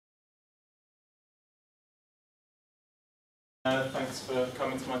Thanks for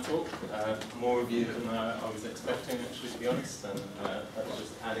coming to my talk. More of you than I was expecting, actually, to be honest, and that's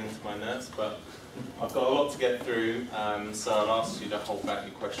just adding to my nerves. But I've got a lot to get through, so I'll ask you to hold back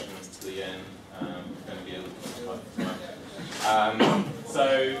your questions to the end. It's going to be a little bit tight.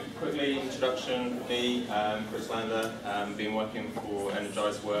 So, quickly, introduction. Me, Kris Lander, been working for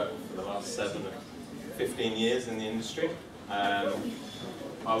Energized Work for the last 15 years in the industry.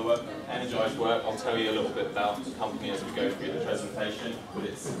 I work at Energized Work. I'll tell you a little bit about the company as we go through the presentation, but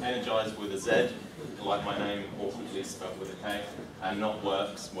it's Energized with a Z, like my name, awkwardly spelled with a K, and not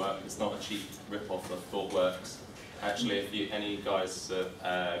Works. Work. It's not a cheap rip-off of ThoughtWorks. Actually, if any guys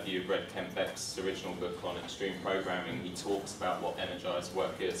if you've read Ken Beck's original book on extreme programming, he talks about what Energized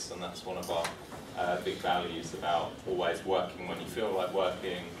Work is, and that's one of our big values about always working when you feel like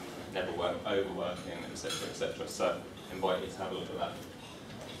working, never overworking, etc., etc. So, I invite you to have a look at that.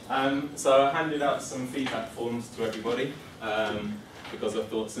 So I handed out some feedback forms to everybody because I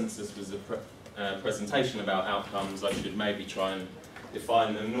thought since this was a presentation about outcomes, I should maybe try and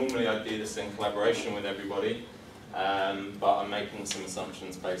define them. Normally I do this in collaboration with everybody, but I'm making some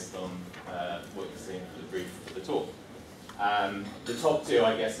assumptions based on what you've seen for the brief for the talk. The top two,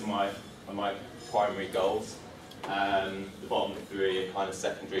 I guess, are my primary goals. The bottom three are kind of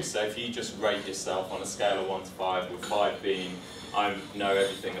secondary. So if you just rate yourself on a scale of 1 to 5, with 5 being I know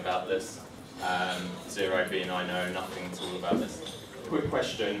everything about this, 0 being I know nothing at all about this. Quick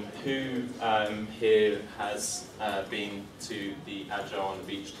question, who here has been to the Agile on the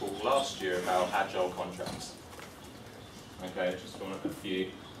Beach talk last year about Agile contracts? Okay, just want a few.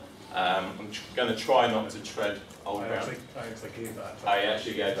 I'm going to try not to tread old ground. I actually gave that talk. I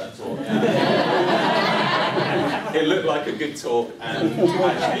actually gave that talk. It looked like a good talk, and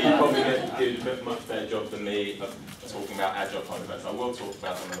actually you probably did a much better job than me of talking about Agile contracts. I will talk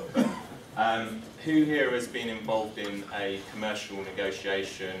about them a little bit. Who here has been involved in a commercial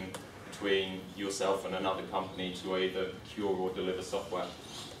negotiation between yourself and another company to either procure or deliver software?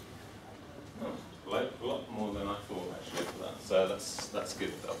 Oh. A lot more than I thought, actually, for that. So that's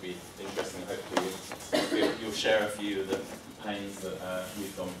good. That'll be interesting. Hopefully you'll share a few of the pains that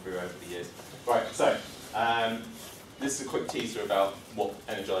we've gone through over the years. Right, so this is a quick teaser about what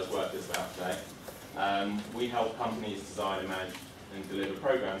Energized Work is about today. We help companies design and manage and deliver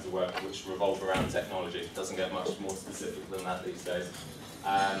programs of work which revolve around technology. It doesn't get much more specific than that these days.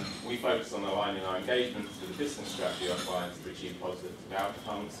 We focus on aligning our engagements with the business strategy of our clients to achieve positive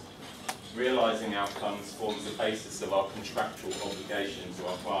outcomes. Realising outcomes forms the basis of our contractual obligation to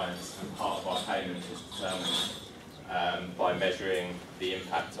our clients, and part of our payment is determined by measuring the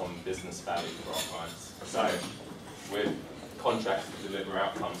impact on business value for our clients. So, we're contracted to deliver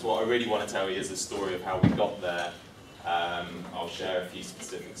outcomes. What I really want to tell you is the story of how we got there. I'll share a few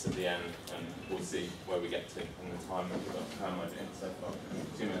specifics at the end, and we'll see where we get to in the time that we've got. How am I doing so far?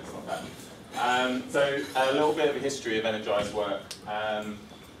 2 minutes, not bad. So, a little bit of a history of Energized Work.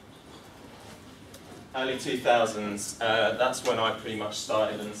 Early 2000s, that's when I pretty much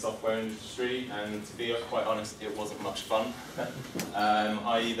started in the software industry, and to be quite honest, it wasn't much fun.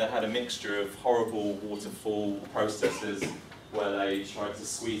 I either had a mixture of horrible waterfall processes where they tried to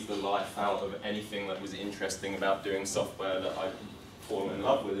squeeze the life out of anything that was interesting about doing software that I'd fallen in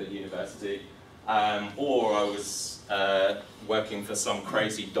love with at university, or I was working for some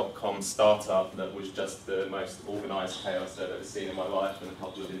crazy dot-com startup that was just the most organised chaos I'd ever seen in my life in a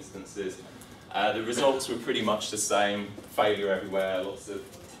couple of instances. The results were pretty much the same, failure everywhere, lots of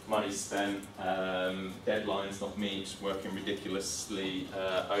money spent, deadlines not met, working ridiculously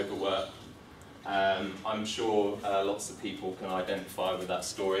overworked. I'm sure lots of people can identify with that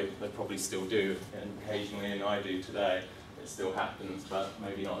story. They probably still do, and occasionally, and I do today. It still happens, but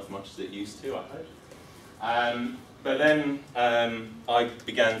maybe not as much as it used to, I hope. But then I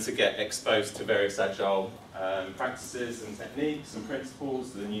began to get exposed to various Agile practices and techniques and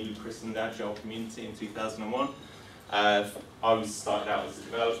principles, the newly christened Agile community in 2001. I started out as a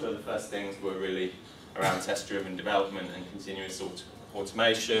developer. The first things were really around test-driven development and continuous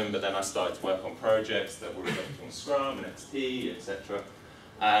automation, but then I started to work on projects that were reflecting Scrum and XP, etc.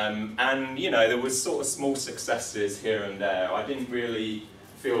 And you know, there was sort of small successes here and there. I didn't really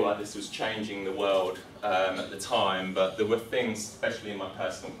feel like this was changing the world at the time, but there were things, especially in my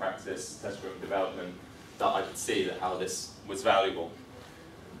personal practice, test-driven development, that I could see that how this was valuable.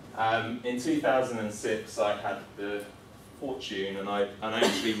 In 2006, I had the fortune, and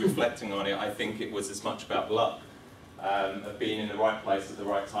actually reflecting on it, I think it was as much about luck of being in the right place at the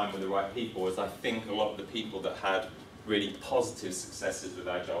right time with the right people, as I think a lot of the people that had really positive successes with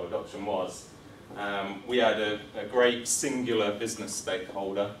Agile adoption was We had a great singular business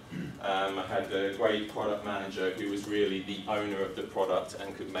stakeholder. I had a great product manager who was really the owner of the product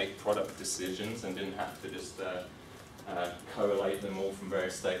and could make product decisions and didn't have to just collate them all from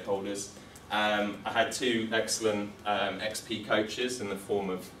various stakeholders. I had two excellent XP coaches in the form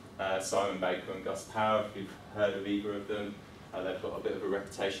of Simon Baker and Gus Power, if you've heard of either of them. They've got a bit of a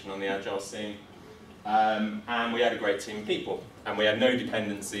reputation on the Agile scene. And we had a great team of people. And we had no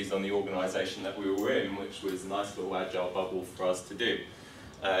dependencies on the organisation that we were in, which was a nice little Agile bubble for us to do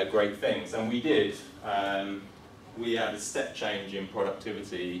great things. And we did. We had a step change in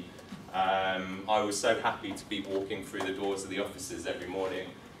productivity. I was so happy to be walking through the doors of the offices every morning.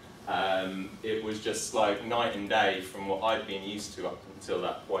 It was just like night and day from what I'd been used to up until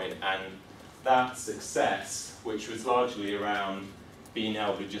that point. And that success, which was largely around being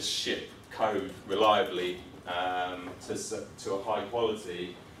able to just ship code reliably to a high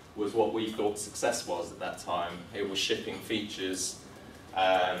quality, was what we thought success was at that time. It was shipping features,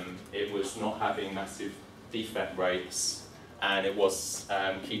 it was not having massive defect rates, and it was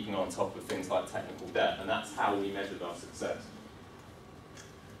keeping on top of things like technical debt, and that's how we measured our success.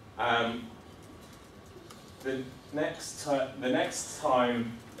 The next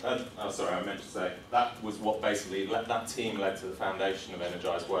time, sorry, I meant to say, that was what basically, that team led to the foundation of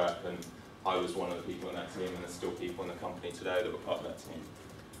Energized Work, and I was one of the people in that team, and there's still people in the company today that were part of that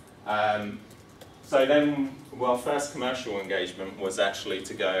team. So then, well, our first commercial engagement was actually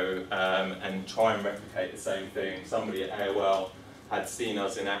to go and try and replicate the same thing. Somebody at AOL had seen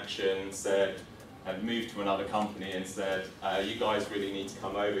us in action, had moved to another company and said, you guys really need to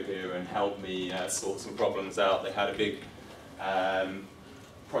come over here and help me sort some problems out. They had a big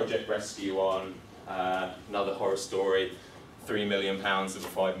project rescue on, another horror story, £3 million of a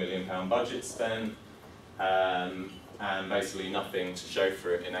 £5 million budget spent, and basically nothing to show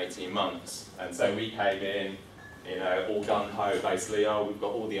for it in 18 months. And so we came in, you know, all gung-ho, basically, oh, we've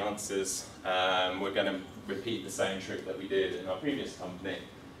got all the answers, we're going to repeat the same trick that we did in our previous company.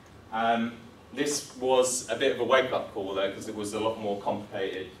 This was a bit of a wake-up call though, because it was a lot more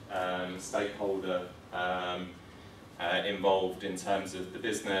complicated, stakeholder involved in terms of the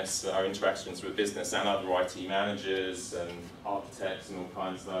business, our interactions with business and other IT managers and architects and all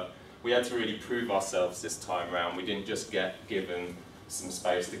kinds of stuff. We had to really prove ourselves this time around. We didn't just get given some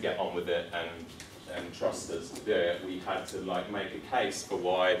space to get on with it and trust us to do it. We had to make a case for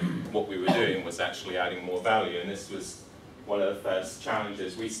why what we were doing was actually adding more value, and this was one of the first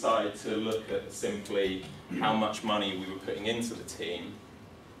challenges. We started to look at simply how much money we were putting into the team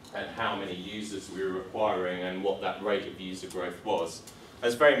and how many users we were acquiring and what that rate of user growth was. It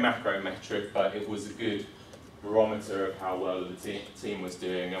was very macro metric, but it was a good barometer of how well the team was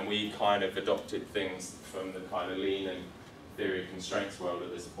doing, and we kind of adopted things from the kind of lean and theory of constraints world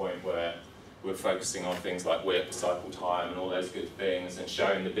at this point, where we're focusing on things like WIP, cycle time, and all those good things, and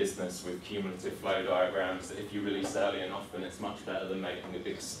showing the business with cumulative flow diagrams that if you release early and often, it's much better than making a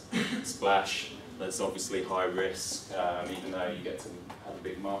big splash that's obviously high risk, even though you get to have a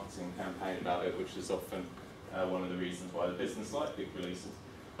big marketing campaign about it, which is often one of the reasons why the business likes big releases.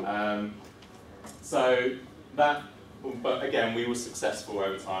 But again, we were successful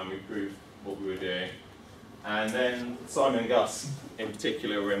over time. We proved what we were doing. And then Simon and Gus, in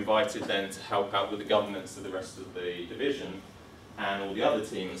particular, were invited then to help out with the governance of the rest of the division, and all the other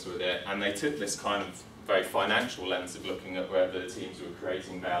teams were there. And they took this kind of very financial lens of looking at whether the teams were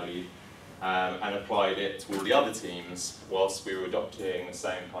creating value, and applied it to all the other teams, whilst we were adopting the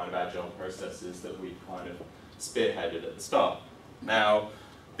same kind of agile processes that we kind of spearheaded at the start. Now,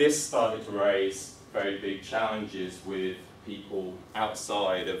 this started to raise very big challenges with people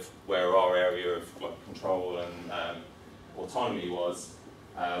outside of where our area of control and autonomy was,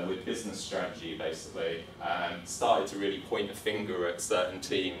 with business strategy basically, started to really point a finger at certain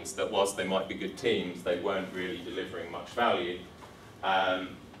teams that whilst they might be good teams, they weren't really delivering much value.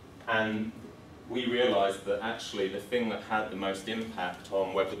 And we realised that actually the thing that had the most impact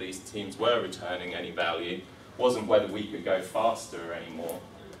on whether these teams were returning any value wasn't whether we could go faster anymore.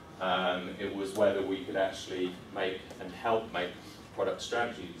 It was whether we could actually make and help make product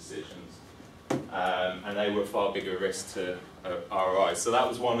strategy decisions, and they were a far bigger risk to ROI. So that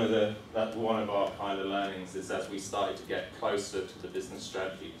was one of our kind of learnings, is as we started to get closer to the business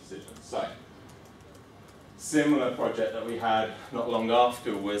strategy decisions. So, similar project that we had not long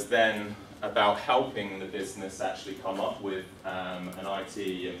after was then about helping the business actually come up with an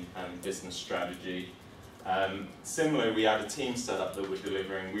IT and business strategy. Similarly, we had a team set up that were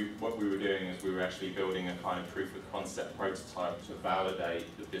delivering. What we were doing is we were actually building a kind of proof of concept prototype to validate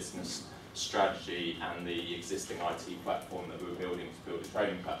the business strategy and the existing IT platform that we were building to build a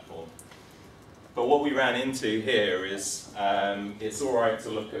trading platform. But what we ran into here is it's all right to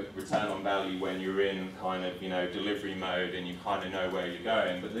look at return on value when you're in kind of delivery mode and you kind of know where you're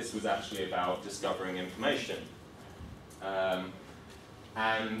going. But this was actually about discovering information.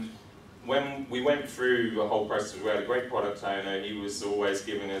 And when we went through the whole process, we had a great product owner. He was always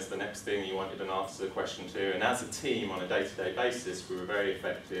giving us the next thing he wanted an answer to the question to. And as a team, on a day-to-day basis, we were very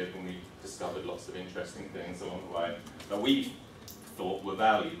effective, and we discovered lots of interesting things along the way that we thought were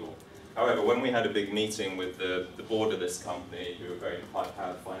valuable. However, when we had a big meeting with the board of this company, who are very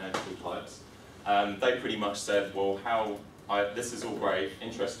high-powered financial types, they pretty much said, well, this is all great,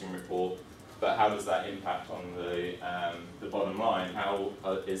 interesting report, but how does that impact on the bottom line? How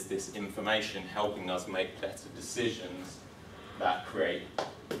is this information helping us make better decisions that create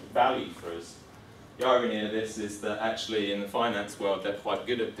value for us? The irony of this is that actually in the finance world, they're quite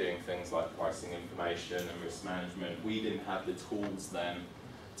good at doing things like pricing information and risk management. We didn't have the tools then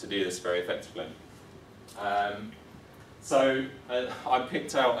to do this very effectively. So I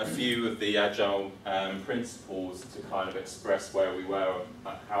picked out a few of the Agile principles to kind of express where we were,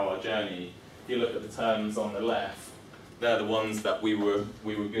 how our journey. If you look at the terms on the left, they're the ones that we were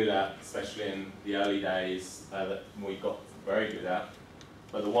good at, especially in the early days, that we got very good at.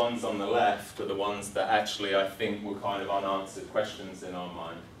 But the ones on the left are the ones that actually I think were kind of unanswered questions in our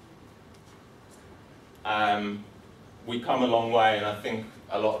mind. We come a long way, and I think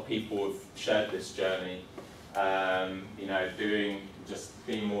a lot of people have shared this journey. Just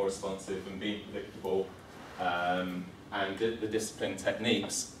being more responsive and being predictable, and the discipline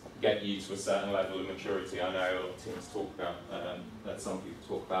techniques get you to a certain level of maturity. I know a lot of teams talk about that. Some people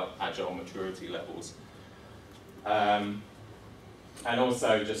talk about agile maturity levels, and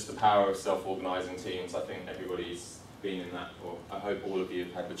also just the power of self-organising teams. I think everybody's been in that, or I hope all of you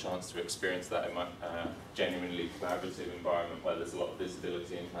have had the chance to experience that in a genuinely collaborative environment where there's a lot of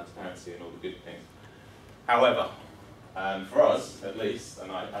visibility and transparency and all the good things. However, for us at least,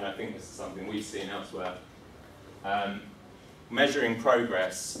 and I think this is something we've seen elsewhere, measuring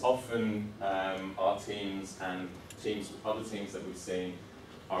progress, often our teams and other teams that we've seen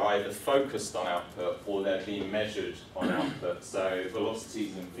are either focused on output or they're being measured on output. So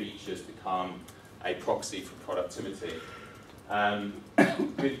velocities and features become a proxy for productivity.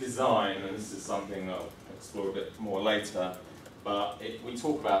 Good design, and this is something that I'll explore a bit more later, but we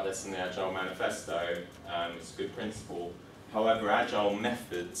talk about this in the Agile Manifesto. It's a good principle. However, Agile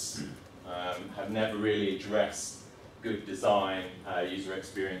methods have never really addressed good design, user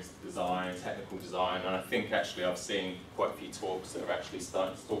experience design, technical design, and I think actually I've seen quite a few talks that are actually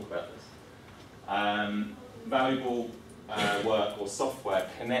starting to talk about this. Valuable work or software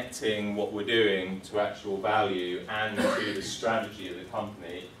connecting what we're doing to actual value and to the strategy of the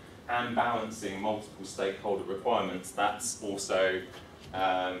company, and balancing multiple stakeholder requirements, that's also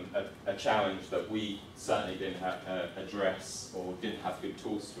a challenge that we certainly didn't address, or didn't have good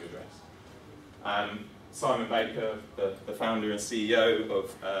tools to address. Simon Baker, the founder and CEO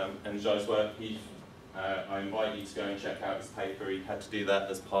of Energized Work, I invite you to go and check out his paper. He had to do that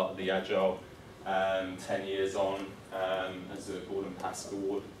as part of the Agile 10 years on as a Gordon Pask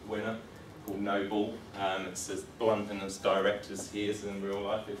Award winner called Noble. It's as blunt and as direct as he is in real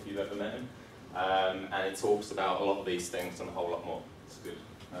life, if you've ever met him. And it talks about a lot of these things and a whole lot more. It's good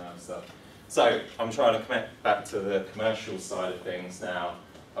stuff. So I'm trying to connect back to the commercial side of things now,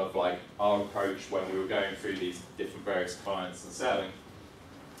 of like our approach when we were going through these different various clients and selling.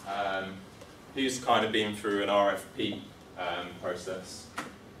 Who's kind of been through an RFP process?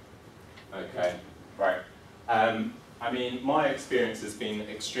 Okay, right. I mean, my experience has been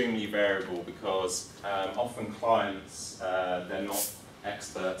extremely variable because often clients, they're not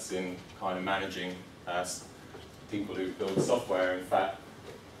experts in kind of managing people who build software, in fact.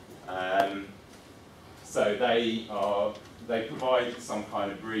 So they provide some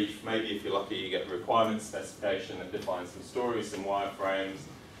kind of brief. Maybe if you're lucky, you get a requirements specification that defines some stories, some wireframes.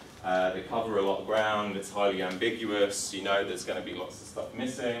 They cover a lot of ground. It's highly ambiguous. You know there's going to be lots of stuff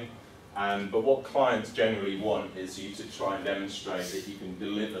missing. But what clients generally want is you to try and demonstrate that you can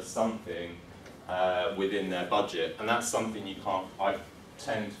deliver something within their budget. And that's something I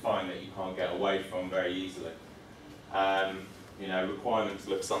tend to find that you can't get away from very easily. You know, requirements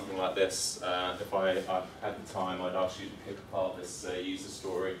look something like this. If I had the time, I'd ask you to pick apart this user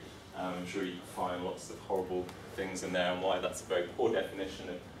story. I'm sure you can find lots of horrible things in there and why that's a very poor definition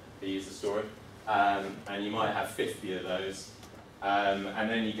of the user story. And you might have 50 of those. And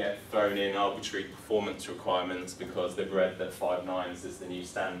then you get thrown in arbitrary performance requirements because they've read that 5 nines is the new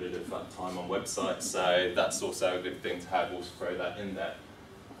standard of time on websites. So that's also a good thing to have. We'll throw that in there.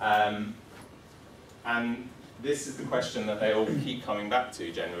 And this is the question that they all keep coming back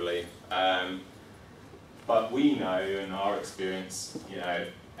to generally. But we know, in our experience,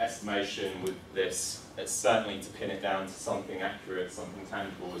 estimation with this, it's certainly to pin it down to something accurate, something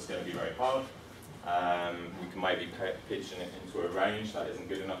tangible, is going to be very hard. We can maybe pitch it into a range that isn't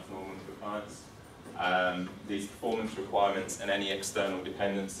good enough normally for clients. These performance requirements and any external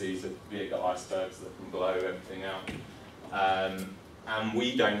dependencies are big icebergs that can blow everything out. And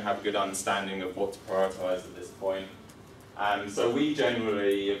we don't have a good understanding of what to prioritise at this point. So we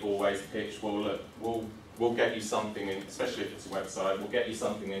generally have always pitched, well look, we'll get you something, especially if it's a website, we'll get you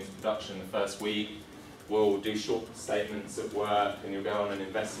something into production the first week. We'll do short statements of work, and you'll go on an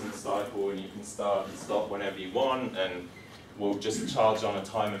investment cycle, and you can start and stop whenever you want, and we'll just charge on a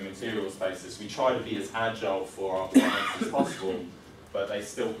time and materials basis. We try to be as agile for our clients as possible, but they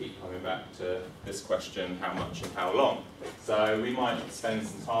still keep coming back to this question, how much and how long? So we might spend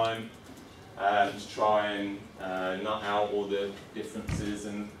some time to try and nut out all the differences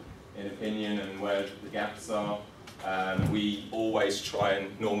in opinion and where the gaps are. We always try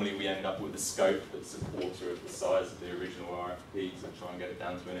and, normally we end up with a scope that's a quarter of the size of the original RFP, so try and get it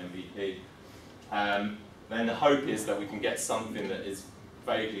down to an MVP. Then the hope is that we can get something that is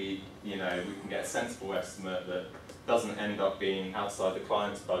vaguely, we can get a sensible estimate that doesn't end up being outside the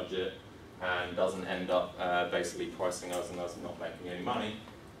client's budget and doesn't end up basically pricing us and us not making any money.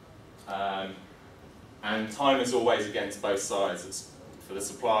 And time is always against both sides. For the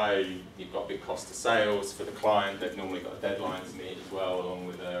supplier, you've got big cost of sales. For the client, they've normally got a deadline to meet as well, along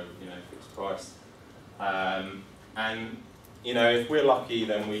with a fixed price. And if we're lucky,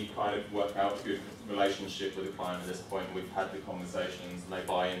 then we kind of work out a good relationship with the client at this point. We've had the conversations, and they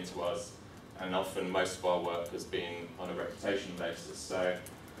buy into us. And often, most of our work has been on a reputation basis. So,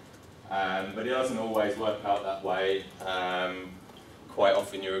 but it doesn't always work out that way. Quite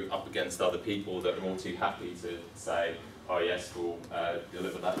often, you're up against other people that are all too happy to say, oh yes, we'll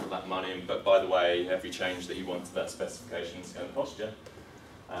deliver that for that money, but by the way, every change that you want to that specification is going to cost you.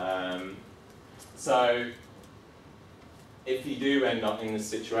 So if you do end up in this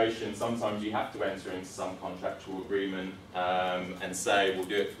situation, sometimes you have to enter into some contractual agreement and say, we'll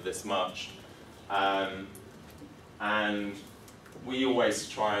do it for this much. And we always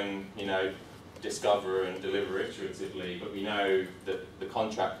try and discover and deliver iteratively, but we know that the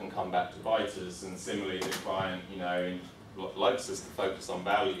contract can come back to bite us, and similarly the client likes us to focus on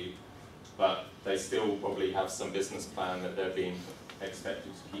value, but they still probably have some business plan that they're being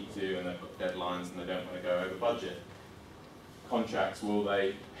expected to keep to, and they've got deadlines and they don't want to go over budget. Contracts, will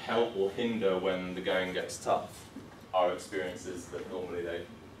they help or hinder when the going gets tough? Our experience is that normally they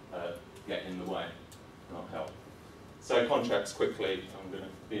get in the way, not help. So contracts, quickly, I'm going to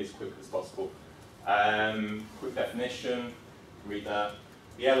be as quick as possible. Quick definition, read that.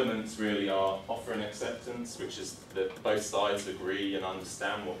 The elements really are offer and acceptance, which is that both sides agree and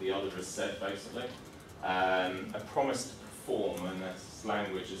understand what the other has said, basically. A promise to perform, and this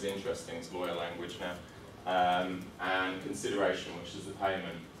language is interesting, it's lawyer language now. And consideration, which is the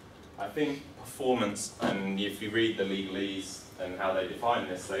payment. I think performance, and if you read the legalese and how they define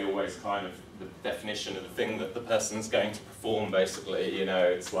this, they always kind of, the definition of the thing that the person's going to perform, basically,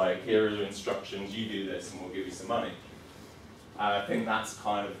 it's like, here are the instructions, you do this and we'll give you some money. I think that's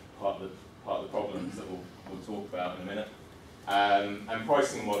kind of part of the problems that we'll talk about in a minute. And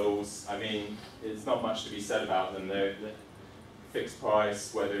pricing models, I mean, there's not much to be said about them. They're fixed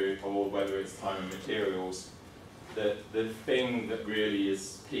price, whether it's time and materials. The thing that really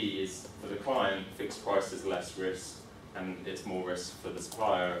is key is, for the client, fixed price is less risk, and it's more risk for the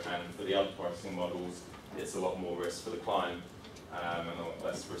supplier, and for the other pricing models, it's a lot more risk for the client. And a lot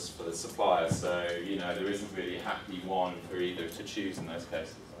less risk for the supplier, so there isn't really a happy one for either to choose in those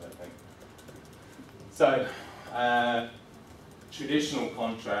cases, I don't think. So, traditional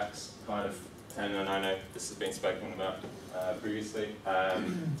contracts kind of tend, and I know this has been spoken about previously,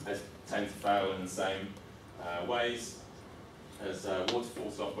 tend to fail in the same ways as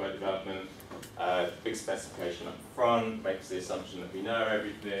waterfall software development. Big specification up front, makes the assumption that we know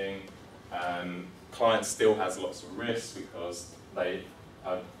everything. Client still has lots of risks because they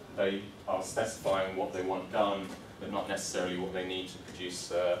are specifying what they want done, but not necessarily what they need to produce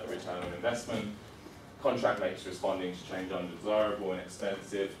a return on investment. Contract makes responding to change undesirable and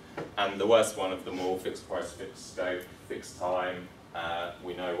expensive. And the worst one of them all, fixed price, fixed scope, fixed time.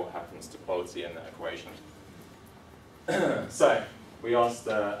 We know what happens to quality in that equation. So, we asked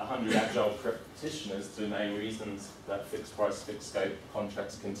 100 Agile practitioners to name reasons that fixed price, fixed scope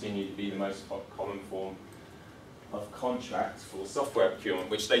contracts continue to be the most common form of contract for software procurement,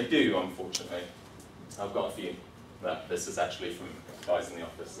 which they do, unfortunately. I've got a few. This is actually from guys in the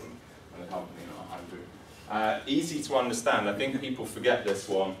office and the company, not 100. Easy to understand. I think people forget this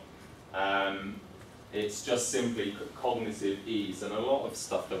one. It's just simply cognitive ease, and a lot of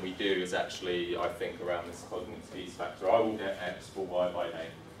stuff that we do is actually, I think, around this cognitive ease factor. I will get X for Y by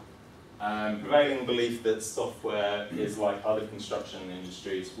A. Prevailing belief that software is like other construction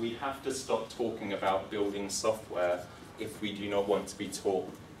industries. We have to stop talking about building software if we do not want to be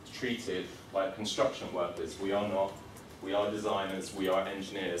treated like construction workers. We are not. We are designers, we are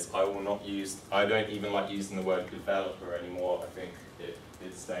engineers. I don't even like using the word developer anymore. I think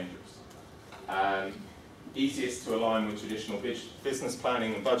it's dangerous. Easiest to align with traditional business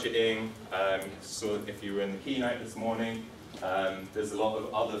planning and budgeting. So if you were in the keynote this morning, there's a lot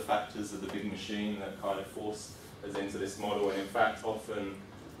of other factors of the big machine that kind of force us into this model. And in fact, often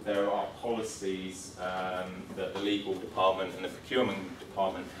there are policies that the legal department and the procurement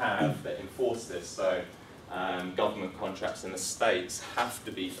department have that enforce this. So government contracts in the States have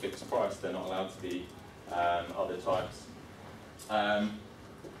to be fixed price. They're not allowed to be other types.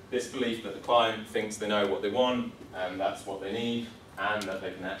 This belief that the client thinks they know what they want and that's what they need, and that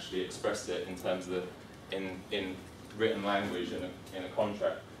they can actually express it in terms of in written language in a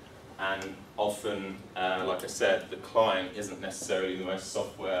contract. And often, like I said, the client isn't necessarily the most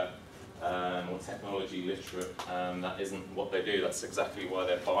software or technology literate. That isn't what they do. That's exactly why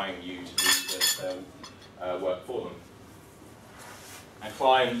they're buying you to do their work for them. And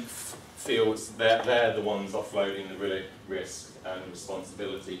client feels they're the ones offloading the risk and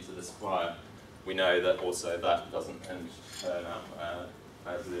responsibility to the supplier. We know that also that doesn't turn out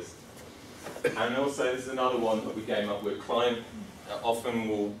as it is. And also there's another one that we came up with. Client often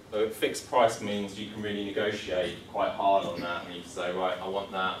will, fixed price means you can really negotiate quite hard on that, and you say, right, I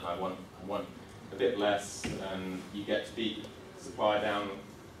want that, and I want a bit less, and you get to beat the supplier down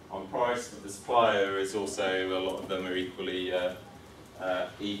on price, but the supplier is also, a lot of them are equally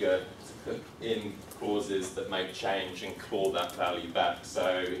eager to put in clauses that make change and claw that value back,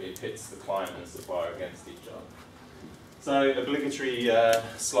 so it pits the client and supplier against each other. So, obligatory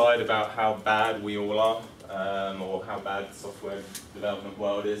slide about how bad we all are, or how bad the software development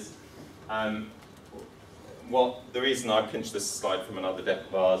world is. The reason I pinched this slide from another deck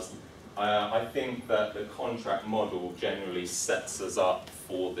of ours, I think that the contract model generally sets us up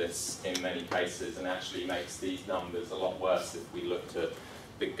for this in many cases and actually makes these numbers a lot worse if we looked at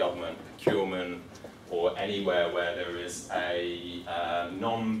big government procurement or anywhere where there is a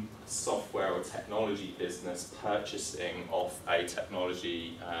non-software or technology business purchasing off a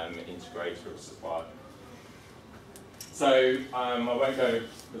technology integrator or supplier. So I won't go,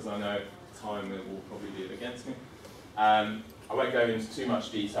 because I know time will probably be against me. I won't go into too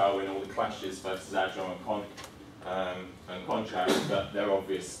much detail in all the clashes versus Agile and contract, but they're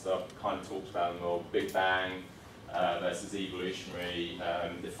obvious. I've kind of talked about them all. Big Bang versus evolutionary,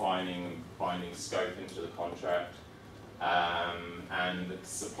 defining and binding scope into the contract. And the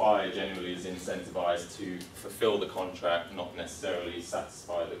supplier generally is incentivized to fulfill the contract, not necessarily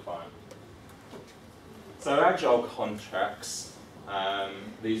satisfy the client. So Agile contracts,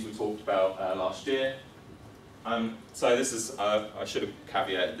 these we talked about last year. So this is, I should have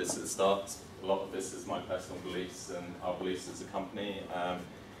caveated this at the start. A lot of this is my personal beliefs and our beliefs as a company.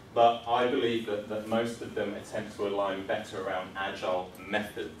 But I believe that most of them attempt to align better around Agile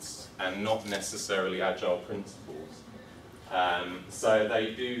methods and not necessarily Agile principles. So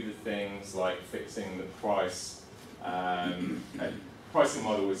they do the things like fixing the price. Pricing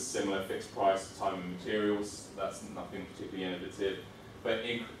model is similar, fixed price, time and materials. That's nothing particularly innovative. But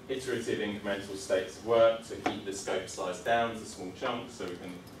iterative incremental states of work to keep the scope size down to small chunks so we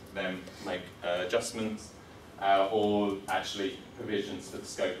can then make adjustments, or actually provisions for the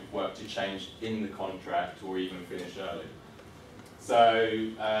scope of work to change in the contract or even finish early. So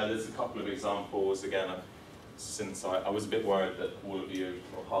there's a couple of examples. Again, since I was a bit worried that all of you,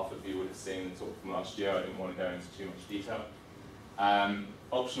 or half of you, would have seen the talk from last year, I didn't want to go into too much detail.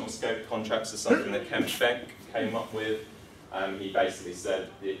 Optional scope contracts are something that Ken Beck came up with. He basically said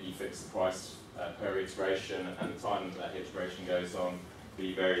that you fix the price per iteration, and the time that iteration goes on,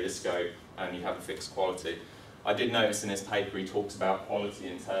 you vary the scope, and you have a fixed quality. I did notice in his paper he talks about quality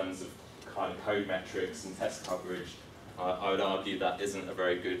in terms of kind of code metrics and test coverage. I would argue that isn't a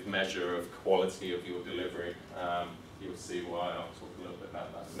very good measure of quality of your delivery. You'll see why. I'll talk a little bit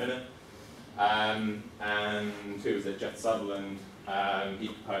about that in a minute. And who was it? Jeff Sutherland. He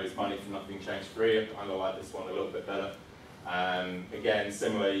proposed money for nothing, change free. I kind of like this one a little bit better. Again,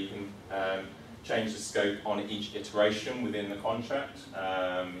 similar, you can change the scope on each iteration within the contract.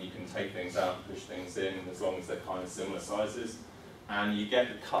 You can take things out and push things in as long as they're kind of similar sizes. And you get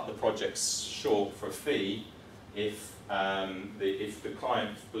to cut the projects short for a fee if the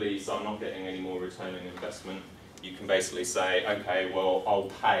client believes I'm not getting any more return on investment you can basically say, okay, well, I'll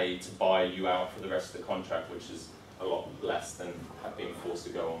pay to buy you out for the rest of the contract, which is a lot less than being forced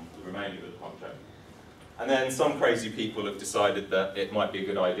to go on the remainder of the contract. And then some crazy people have decided that it might be a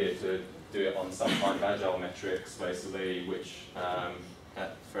good idea to do it on some kind of agile metrics, basically, which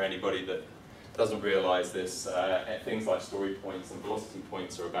for anybody that doesn't realise this, things like story points and velocity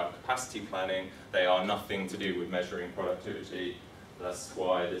points are about capacity planning. They are nothing to do with measuring productivity. That's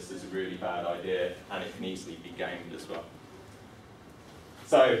why this is a really bad idea, and it can easily be gamed as well.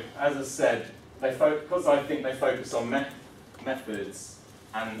 So, as I said, because I think they focus on methods,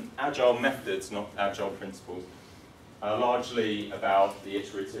 and agile methods, not agile principles, are largely about the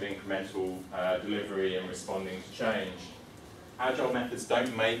iterative incremental delivery and responding to change. Agile methods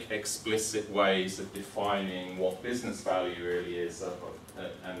don't make explicit ways of defining what business value really is,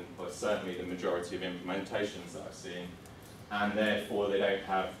 and certainly the majority of implementations that I've seen. And therefore they don't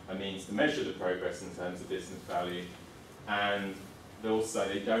have a means to measure the progress in terms of business value, and also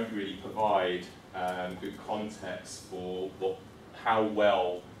they don't really provide good context for how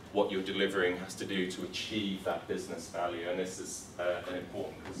well what you're delivering has to do to achieve that business value, and this is an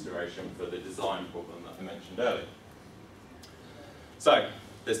important consideration for the design problem that I mentioned earlier. So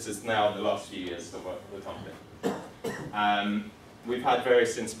this is now the last few years of the company. We've had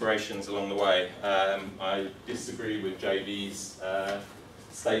various inspirations along the way. I disagree with JB's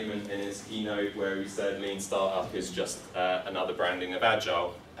statement in his keynote where he said Lean Startup is just another branding of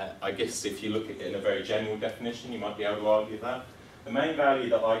Agile. I guess if you look at it in a very general definition, you might be able to argue that. The main value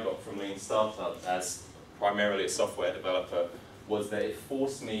that I got from Lean Startup as primarily a software developer was that it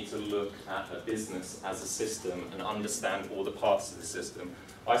forced me to look at a business as a system and understand all the parts of the system.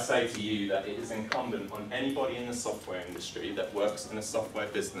 I say to you that it is incumbent on anybody in the software industry that works in a software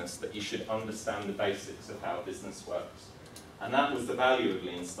business that you should understand the basics of how business works. And that was the value of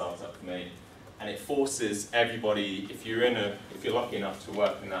Lean Startup for me. And it forces everybody, if you're lucky enough to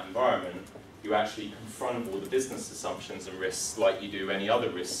work in that environment, you actually confront all the business assumptions and risks like you do any other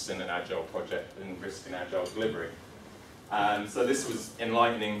risks in an Agile project and risk in Agile delivery. So this was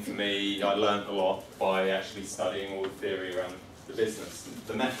enlightening for me. I learned a lot by actually studying all the theory around the business.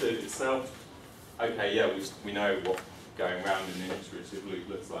 The method itself, okay, yeah, we know what going around in an iterative loop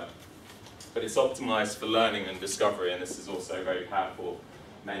looks like. But it's optimized for learning and discovery, and this is also very powerful.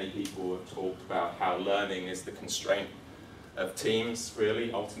 Many people have talked about how learning is the constraint of teams,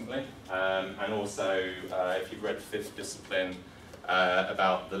 really, ultimately. And also, if you've read the Fifth Discipline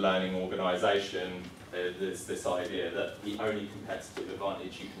about the learning organization, there's this idea that the only competitive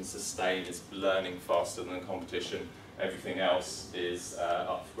advantage you can sustain is learning faster than the competition. Everything else is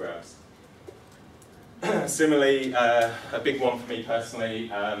up for grabs. Similarly, a big one for me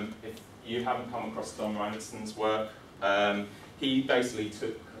personally, if you haven't come across Don Randerson's work, he basically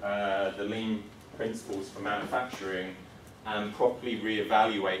took the lean principles for manufacturing and properly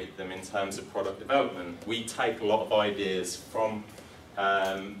re-evaluated them in terms of product development. We take a lot of ideas from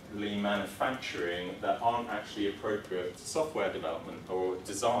lean manufacturing that aren't actually appropriate to software development or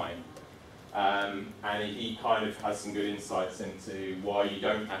design. And he kind of has some good insights into why you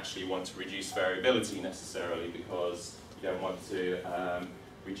don't actually want to reduce variability necessarily, because you don't want to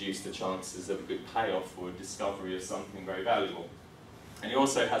reduce the chances of a good payoff or discovery of something very valuable. And he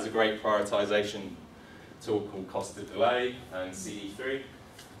also has a great prioritization tool called cost of delay and CD3.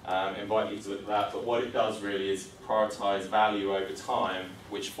 Invite you to look at that, but what it does really is prioritize value over time,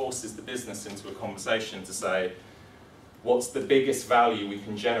 which forces the business into a conversation to say, what's the biggest value we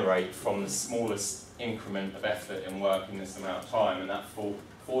can generate from the smallest increment of effort and work in this amount of time, and that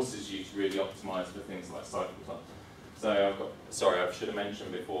forces you to really optimize for things like cycle time. So I've got, sorry, I should have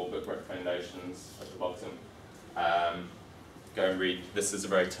mentioned before, book recommendations at the bottom. Go and read. This is a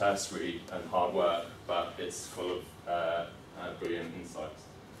very terse read and hard work, but it's full of brilliant insights.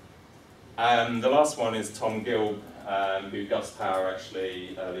 The last one is Tom Gilb, who Gus Power,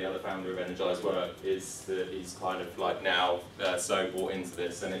 actually, the other founder of Energized Work, he's kind of like now so bought into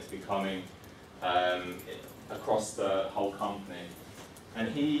this, and it's becoming across the whole company. And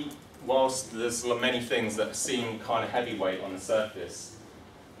he, whilst there's many things that seem kind of heavyweight on the surface,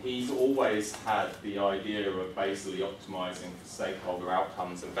 he's always had the idea of basically optimizing for stakeholder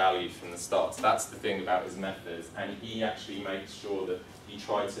outcomes and value from the start. So that's the thing about his methods, and he actually makes sure that he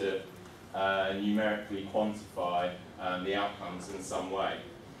tries to numerically quantify the outcomes in some way.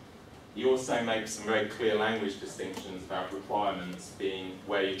 He also makes some very clear language distinctions about requirements being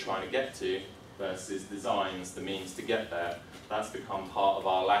where you're trying to get to versus designs, the means to get there. That's become part of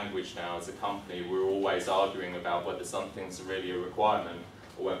our language now as a company. We're always arguing about whether something's really a requirement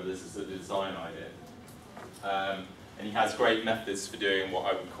or whether this is a design idea. And he has great methods for doing what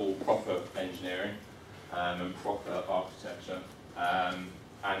I would call proper engineering. and proper architecture.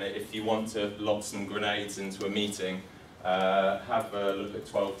 And if you want to lob some grenades into a meeting, have a look at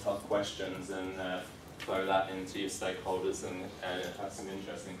 12 tough questions and throw that into your stakeholders and have some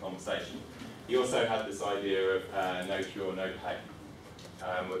interesting conversation. He also had this idea of no cure, no pay,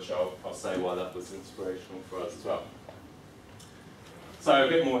 which I'll say why that was inspirational for us as well. So a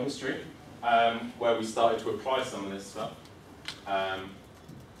bit more history, where we started to apply some of this stuff.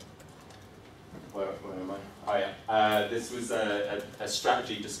 Where am I? Oh yeah, this was a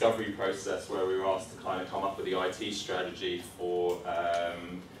strategy discovery process where we were asked to kind of come up with the IT strategy for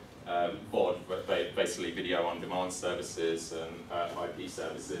VOD, basically video on demand services and IP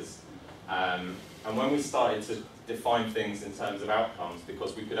services. And when we started to define things in terms of outcomes,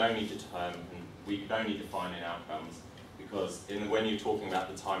 because we could only define in outcomes, because when you're talking about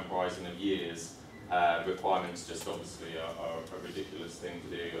the time horizon of years, requirements just obviously are a ridiculous thing to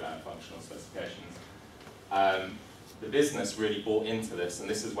do, functional specifications. The business really bought into this, and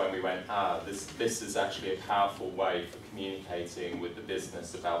this is when we went, this is actually a powerful way for communicating with the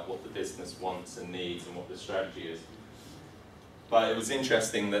business about what the business wants and needs and what the strategy is. But it was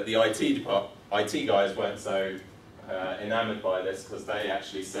interesting that the IT guys weren't so enamored by this, because they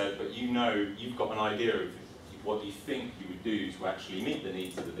actually said, but you've got an idea of what you think you would do to actually meet the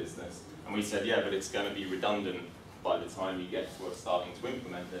needs of the business. And we said, yeah, but it's going to be redundant by the time you get to starting to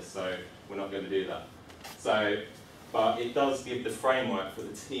implement this, so we're not going to do that. So, but it does give the framework for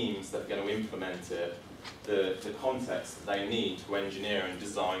the teams that are going to implement it, the context that they need to engineer and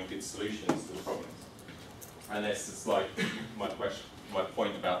design good solutions to the problems. And this is like my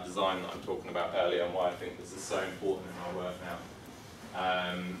point about design that I'm talking about earlier, and why I think this is so important in our work now.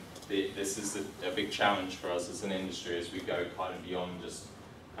 This is a big challenge for us as an industry as we go kind of beyond just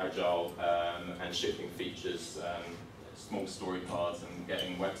Agile and shipping features, small story cards and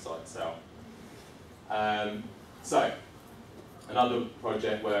getting websites out. So, another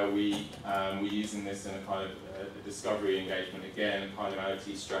project where we're using this in a kind of a discovery engagement, again, a kind of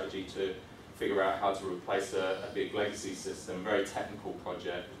IoT strategy to figure out how to replace a big legacy system, very technical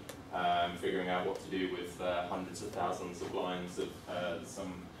project, figuring out what to do with hundreds of thousands of lines of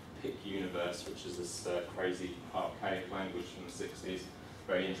some PIC universe, which is this crazy archaic language from the 60s.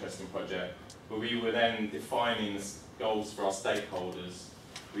 Very interesting project. But we were then defining goals for our stakeholders.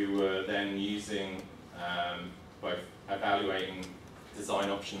 We were then using both evaluating design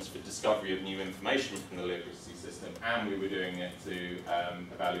options for discovery of new information from the legacy system, and we were doing it to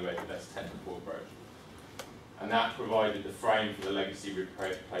evaluate the best technical approach. And that provided the frame for the legacy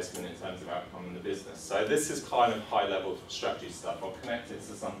replacement in terms of outcome in the business. So this is kind of high-level strategy stuff. I'll connect it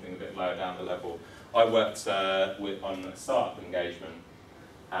to something a bit lower down the level. I worked on a startup engagement,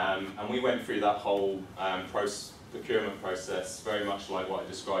 and we went through that whole procurement process, very much like what I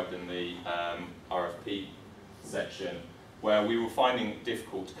described in the RFP section, where we were finding it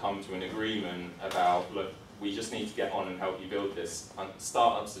difficult to come to an agreement about, look, we just need to get on and help you build this. And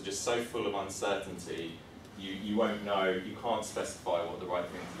startups are just so full of uncertainty. You won't know, you can't specify what the right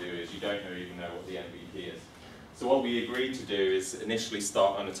thing to do is, you don't even know what the MVP is. So what we agreed to do is initially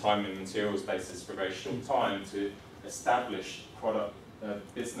start on a time and materials basis for a very short time to establish product,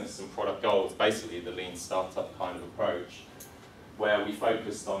 business and product goals, basically the lean startup kind of approach, where we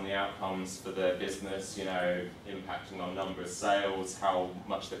focused on the outcomes for the business, impacting on number of sales, how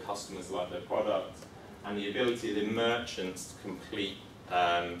much the customers like their product, and the ability of the merchants to complete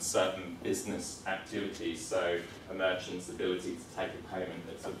certain business activities, so a merchant's ability to take a payment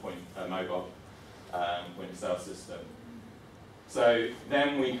that's a mobile point of sale system. So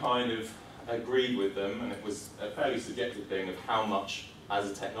then we kind of agreed with them, and it was a fairly subjective thing of how much, as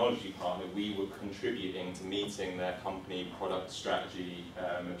a technology partner, we were contributing to meeting their company product strategy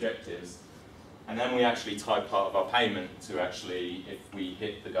objectives. And then we actually tied part of our payment to actually, if we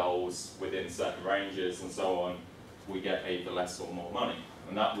hit the goals within certain ranges and so on, we get either less or more money.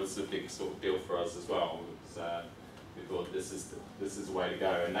 And that was a big sort of deal for us as well. We thought this is the way to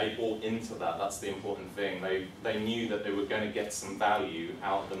go. And they bought into that. That's the important thing. They knew that they were going to get some value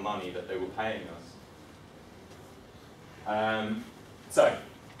out of the money that they were paying us. So,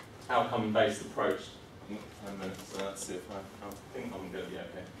 outcome-based approach. 10 minutes, so let's see if I think I'm going to be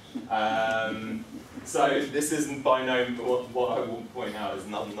okay. So this isn't by no, what I will point out is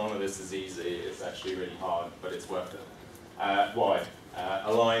none of this is easy. It's actually really hard, but it's worth it. Why?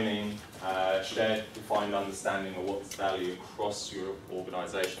 Aligning shared defined understanding of what's value across your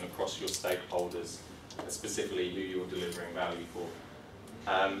organisation, across your stakeholders, specifically who you're delivering value for.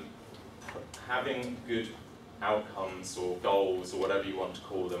 Having good outcomes or goals or whatever you want to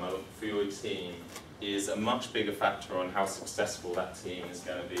call them for your team is a much bigger factor on how successful that team is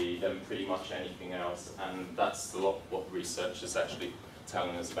going to be than pretty much anything else, and that's a lot what research is actually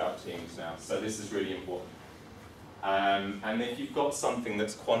telling us about teams now. So this is really important. And if you've got something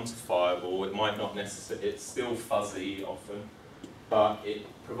that's quantifiable, it might not necessarily, it's still fuzzy often, but it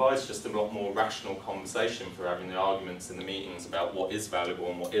provides just a lot more rational conversation for having the arguments in the meetings about what is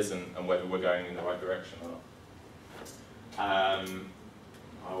valuable and what isn't, and whether we're going in the right direction or not.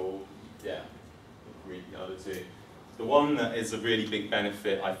 I will, read the other two. The one that is a really big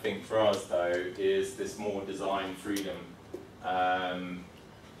benefit, I think, for us, though, is this more design freedom. And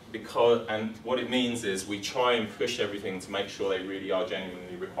what it means is we try and push everything to make sure they really are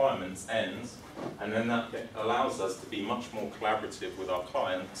genuinely requirements ends, and then that allows us to be much more collaborative with our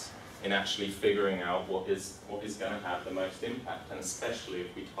clients in actually figuring out what is going to have the most impact, and especially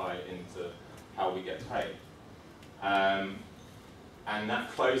if we tie it into how we get paid. And that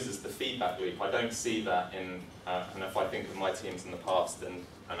closes the feedback loop. I don't see that in, and if I think of my teams in the past and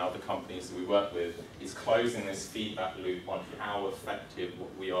other companies that we work with, is closing this feedback loop on how effective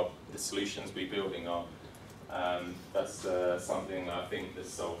the solutions we're building are. That's something that I think this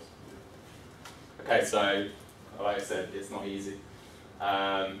solves. Okay, so like I said, it's not easy.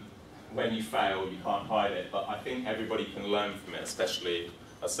 When you fail, you can't hide it, but I think everybody can learn from it, especially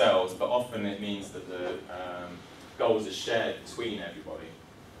ourselves, but often it means that the goals are shared between everybody.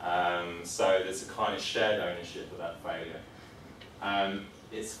 So there's a kind of shared ownership of that failure.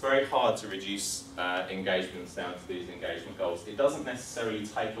 It's very hard to reduce engagements down to these engagement goals. It doesn't necessarily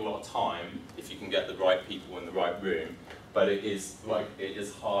take a lot of time if you can get the right people in the right room, but it is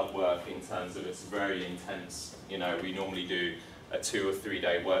hard work in terms of it's very intense. You know, we normally do a 2 or 3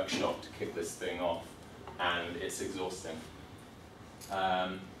 day workshop to kick this thing off, and it's exhausting.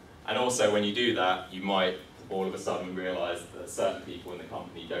 And also when you do that, you might all of a sudden realise that certain people in the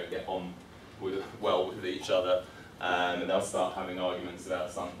company don't get on well with each other, and they'll start having arguments about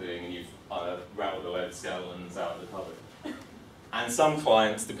something, and you've rattled a load of skeletons out of the cupboard. And some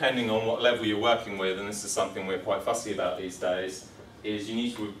clients, depending on what level you're working with, and this is something we're quite fussy about these days, is you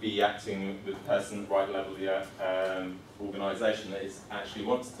need to be acting with the person at the right level of the organisation that actually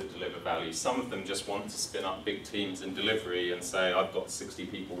wants to deliver value. Some of them just want to spin up big teams in delivery and say, I've got 60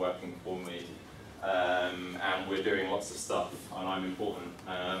 people working for me, and we're doing lots of stuff, and I'm important.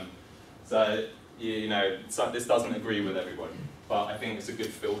 So this doesn't agree with everybody, but I think it's a good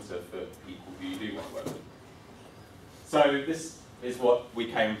filter for people who you do want to work with. So this is what we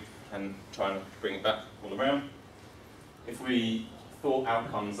came and trying to bring it back all around. If we thought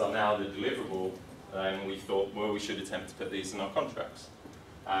outcomes are now the deliverable, then we thought, well, we should attempt to put these in our contracts.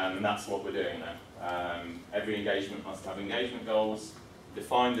 And that's what we're doing now. Every engagement must have engagement goals,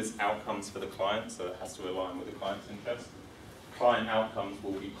 defined as outcomes for the client, so it has to align with the client's interest. Client outcomes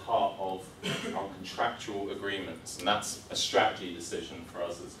will be part of our contractual agreements, and that's a strategy decision for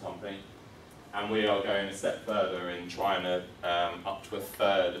us as a company. And we are going a step further in trying to, up to a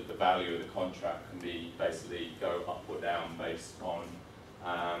third of the value of the contract can be basically go up or down based on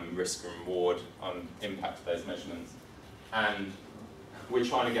risk and reward, on impact of those measurements. And we're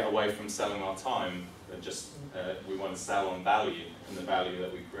trying to get away from selling our time, and just we want to sell on value and the value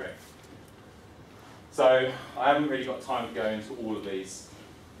that we create. So I haven't really got time to go into all of these,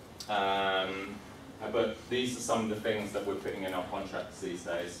 but these are some of the things that we're putting in our contracts these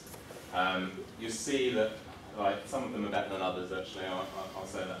days. You see that some of them are better than others, actually, I'll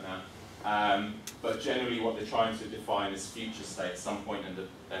say that now. But generally what they're trying to define is future state, some point in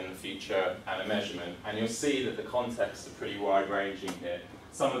the future, and a measurement. And you'll see that the contexts are pretty wide-ranging here.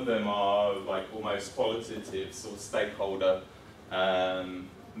 Some of them are like almost qualitative sort of stakeholder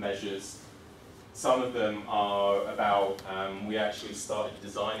measures. Some of them are about, we actually started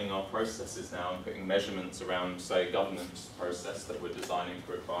designing our processes now and putting measurements around, say, governance process that we're designing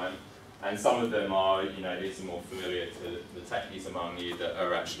for a client. And some of them are, these are more familiar to the techies among you, that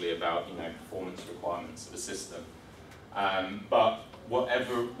are actually about, performance requirements of the system. But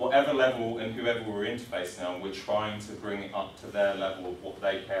whatever level and whoever we're interfacing on, we're trying to bring it up to their level of what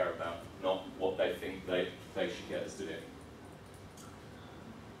they care about, not what they think they should get us to do.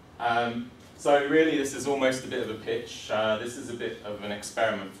 So really this is almost a bit of a pitch. This is a bit of an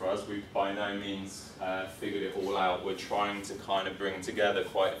experiment for us. We've by no means figured it all out. We're trying to kind of bring together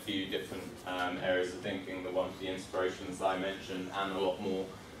quite a few different areas of thinking, the inspirations that I mentioned, and a lot more.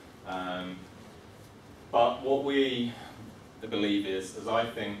 But what we believe is I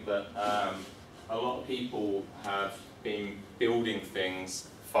think that a lot of people have been building things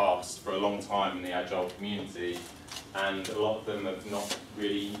fast for a long time in the Agile community, and a lot of them have not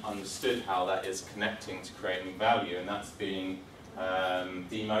really understood how that is connecting to creating value, and that's being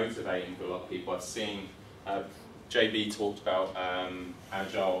demotivating for a lot of people. I've seen JB talked about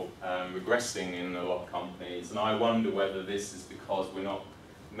Agile regressing in a lot of companies, and I wonder whether this is because we're not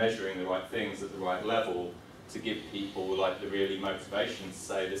measuring the right things at the right level to give people like the really motivation to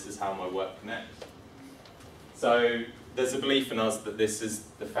say this is how my work connects. So there's a belief in us that this is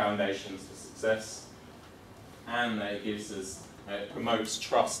the foundations for success, and that it gives us, it promotes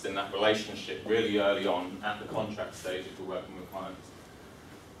trust in that relationship really early on at the contract stage if we're working with clients.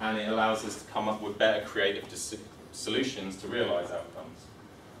 And it allows us to come up with better creative solutions to realise outcomes.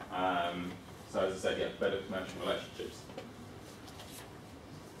 So as I said, yeah, better commercial relationships.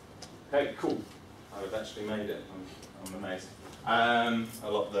 Okay, cool. I've actually made it. I'm amazed. A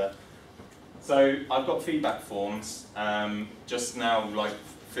lot there. So I've got feedback forms. Just now, like,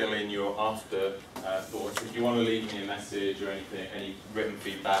 fill in your after thoughts. If you want to leave me a message or anything, any written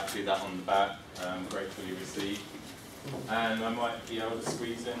feedback, do that on the back. Gratefully received. And I might be able to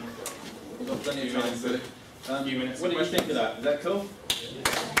squeeze in. We've got plenty of time for it. Few minutes. What do you think of that? Is that cool?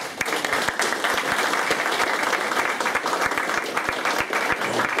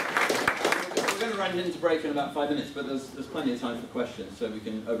 We're going to run into break in about 5 minutes, but there's plenty of time for questions, so we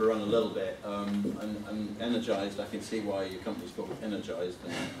can overrun a little bit. And Energized, I can see why your company's called Energized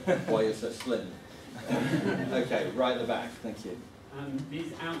and why you're so slim. Okay, right at the back. Thank you.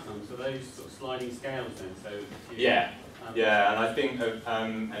 These outcomes, are those sort of sliding scales then? So yeah. Yeah, and I think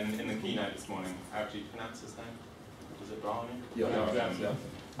and in the keynote this morning, how do you pronounce his name? Was it Brahmi?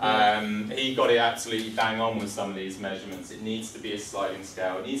 Yeah. He got it absolutely bang on with some of these measurements. It needs to be a sliding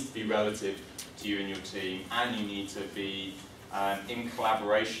scale. It needs to be relative to you and your team, and you need to be in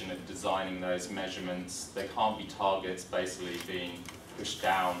collaboration of designing those measurements. They can't be targets basically being pushed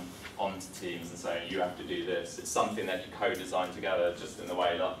down onto teams and saying you have to do this. It's something that you co-design together, just in the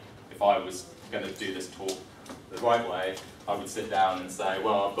way that if I was going to do this talk the right way, I would sit down and say,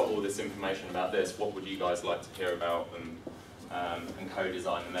 well, I've got all this information about this, what would you guys like to hear about, and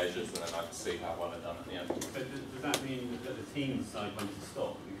co-design the measures, and then I can see how well I've done at the end. But does that mean that the team decide when to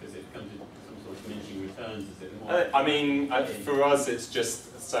stop, because it comes to some sort of diminishing returns, is it more? I mean, for us it's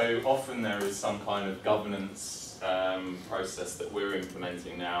just, so often there is some kind of governance process that we're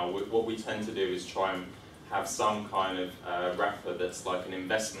implementing now. What we tend to do is try and have some kind of wrapper that's like an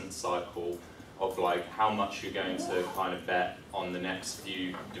investment cycle of like how much you're going to kind of bet on the next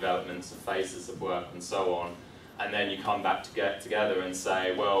few developments of phases of work and so on, and then you come back to get together and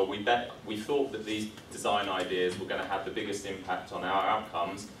say, well, we thought that these design ideas were going to have the biggest impact on our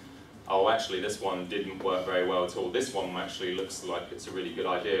outcomes. Oh, actually this one didn't work very well at all. This one actually looks like it's a really good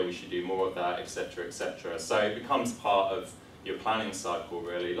idea, we should do more of that, etc., etc. So it becomes part of your planning cycle,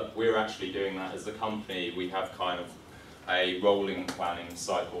 really. Look, we're actually doing that as a company. We have kind of a rolling planning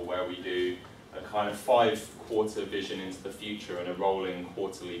cycle where we do a kind of 5-quarter vision into the future and a rolling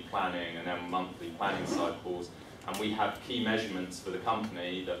quarterly planning and then monthly planning cycles. And we have key measurements for the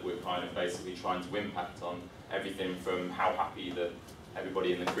company that we're kind of basically trying to impact on, everything from how happy that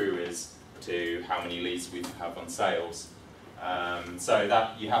everybody in the crew is to how many leads we have on sales. So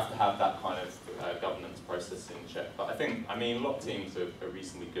that you have to have that kind of governance process in check. But I mean, a lot of teams are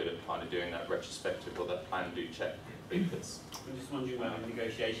reasonably good at kind of doing that retrospective or that plan, do, check. Because I'm just wondering when the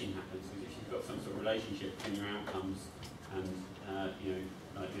negotiation happens, if you've got some sort of relationship between your outcomes and you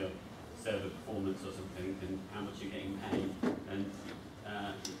know, like your server performance or something, and how much you're getting paid, and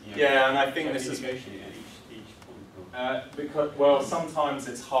you know, yeah, and I think this is negotiating at each point. because, well, sometimes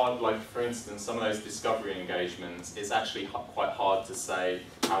it's hard. Like for instance, some of those discovery engagements, it's actually quite hard to say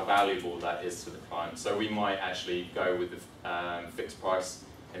how valuable that is to the client. So we might actually go with the fixed price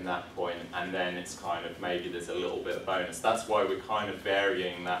in that point, and then it's kind of maybe there's a little bit of bonus. That's why we're kind of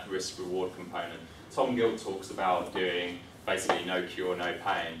varying that risk-reward component. Tom Gill talks about doing basically no cure, no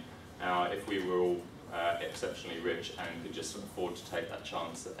pain. Now, if we were all exceptionally rich and could just afford to take that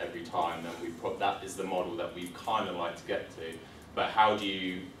chance at every time, then that is the model that we kind of like to get to. But how do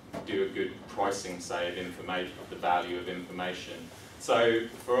you do a good pricing, say, of information, of the value of information? So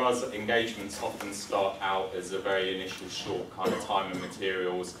for us, engagements often start out as a very initial short kind of time and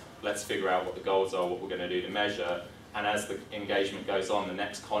materials. Let's figure out what the goals are, what we're going to do to measure. And as the engagement goes on, the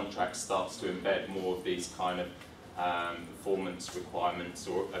next contract starts to embed more of these kind of performance requirements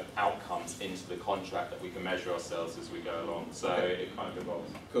or outcomes into the contract that we can measure ourselves as we go along. So okay. It kind of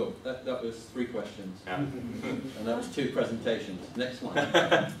evolves. Cool. That was 3 questions. Yeah. And that was 2 presentations. Next one.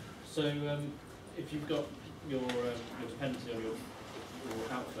 So if you've got your dependency on your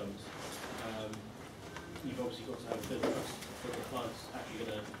outcomes, you've obviously got to have a bit of trust that the client's actually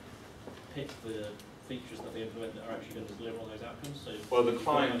going to pick the features that they implement that are actually going to deliver on those outcomes. So well, the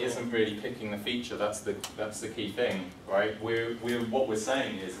client isn't really picking the feature. That's the key thing, right? What we're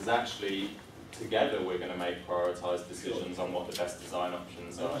saying is actually together we're going to make prioritised decisions on what the best design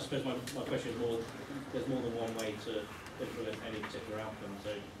options are. I suppose my question is more, there's more than one way to implement any particular outcome. So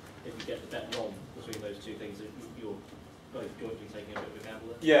if you get the bet wrong between those two things, you're both jointly taking a bit of a gamble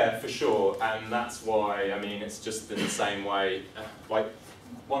there. Yeah, for sure, and that's why, I mean, it's just in the same way, like,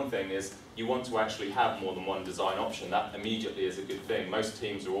 one thing is, you want to actually have more than one design option. That immediately is a good thing. Most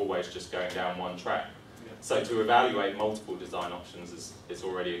teams are always just going down one track. Yeah. So to evaluate multiple design options is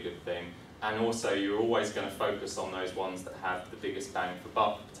already a good thing. And also, you're always going to focus on those ones that have the biggest bang for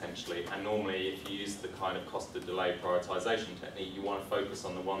buck, potentially. And normally, if you use the kind of cost of delay prioritization technique, you want to focus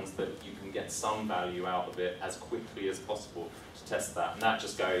on the ones that you can get some value out of it as quickly as possible to test that. And that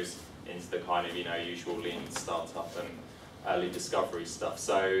just goes into the kind of, usual lean startup and early discovery stuff.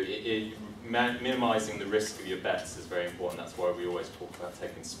 So minimizing the risk of your bets is very important. That's why we always talk about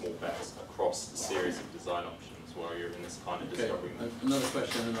taking small bets across a series of design options while you're in this kind of discovery mode. Another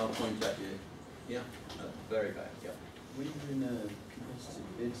question, and I'll point at you. Yeah, very back. Yeah. When you're in a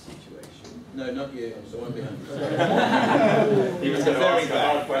competitive bid situation. No, not you. The one behind you. He was going to ask a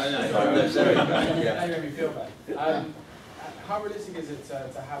hard question. No, very back. Yeah. That made me feel bad. How realistic is it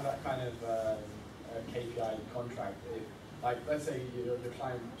to have that kind of KPI contract? If, like, let's say your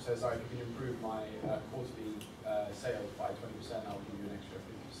client says, "All right, if you can improve my quarterly sales by 20%, I'll give you an extra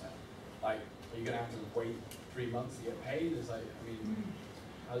 50%." Like, are you going to have to wait 3 months to get paid? It's like, I mean,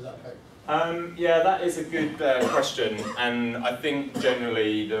 how does that affect? Yeah, that is a good question, and I think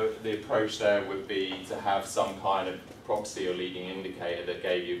generally the approach there would be to have some kind of proxy or leading indicator that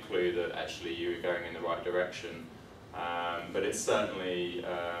gave you a clue that actually you were going in the right direction. But it's certainly,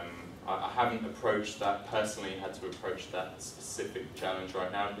 I haven't approached that personally, had to approach that specific challenge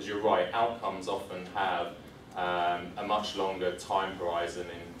right now, because you're right, outcomes often have a much longer time horizon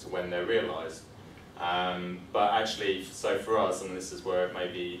into when they're realised. But actually, so for us, and this is where it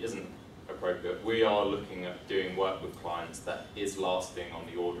maybe isn't appropriate, we are looking at doing work with clients that is lasting on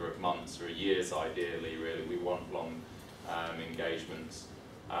the order of months or years ideally, really. We want long engagements.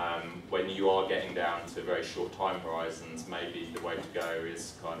 When you are getting down to very short time horizons, maybe the way to go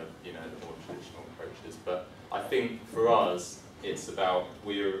is kind of, the more traditional approaches. But I think for us, it's about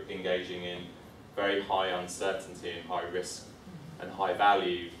we're engaging in very high uncertainty and high risk and high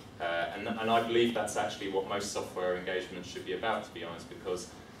value. And I believe that's actually what most software engagements should be about, to be honest, because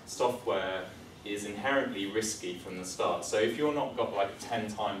software is inherently risky from the start. So if you're not got like 10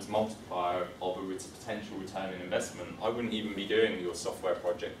 times multiplier of a potential return in investment, I wouldn't even be doing your software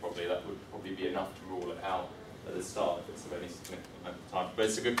project probably. That would probably be enough to rule it out at the start if it's of any significant amount of time. But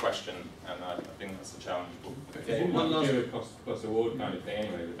it's a good question, and I think that's a challenge. Okay, One last do a cost plus award kind of thing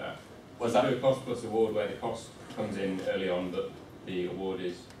anyway with that. Was that? Do a cost plus award where the cost comes in early on, but the award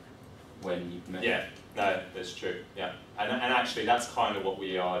is when you've met. Yeah, no, that's true. Yeah, and actually that's kind of what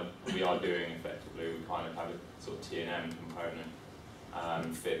we are doing effectively. We kind of have a sort of T&M component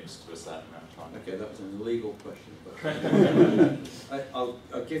fixed to a certain amount of time. Okay, that was an illegal question, but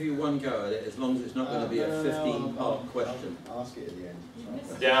I'll give you one go at it, as long as it's not going to be a 15-part question. I'll ask it at the end.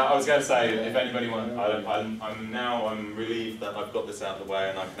 Yeah, I was going to say, if anybody wants, I'm relieved that I've got this out of the way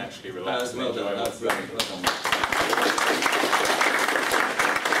and I can actually relax and Well enjoy done, what's that's brilliant. Well done.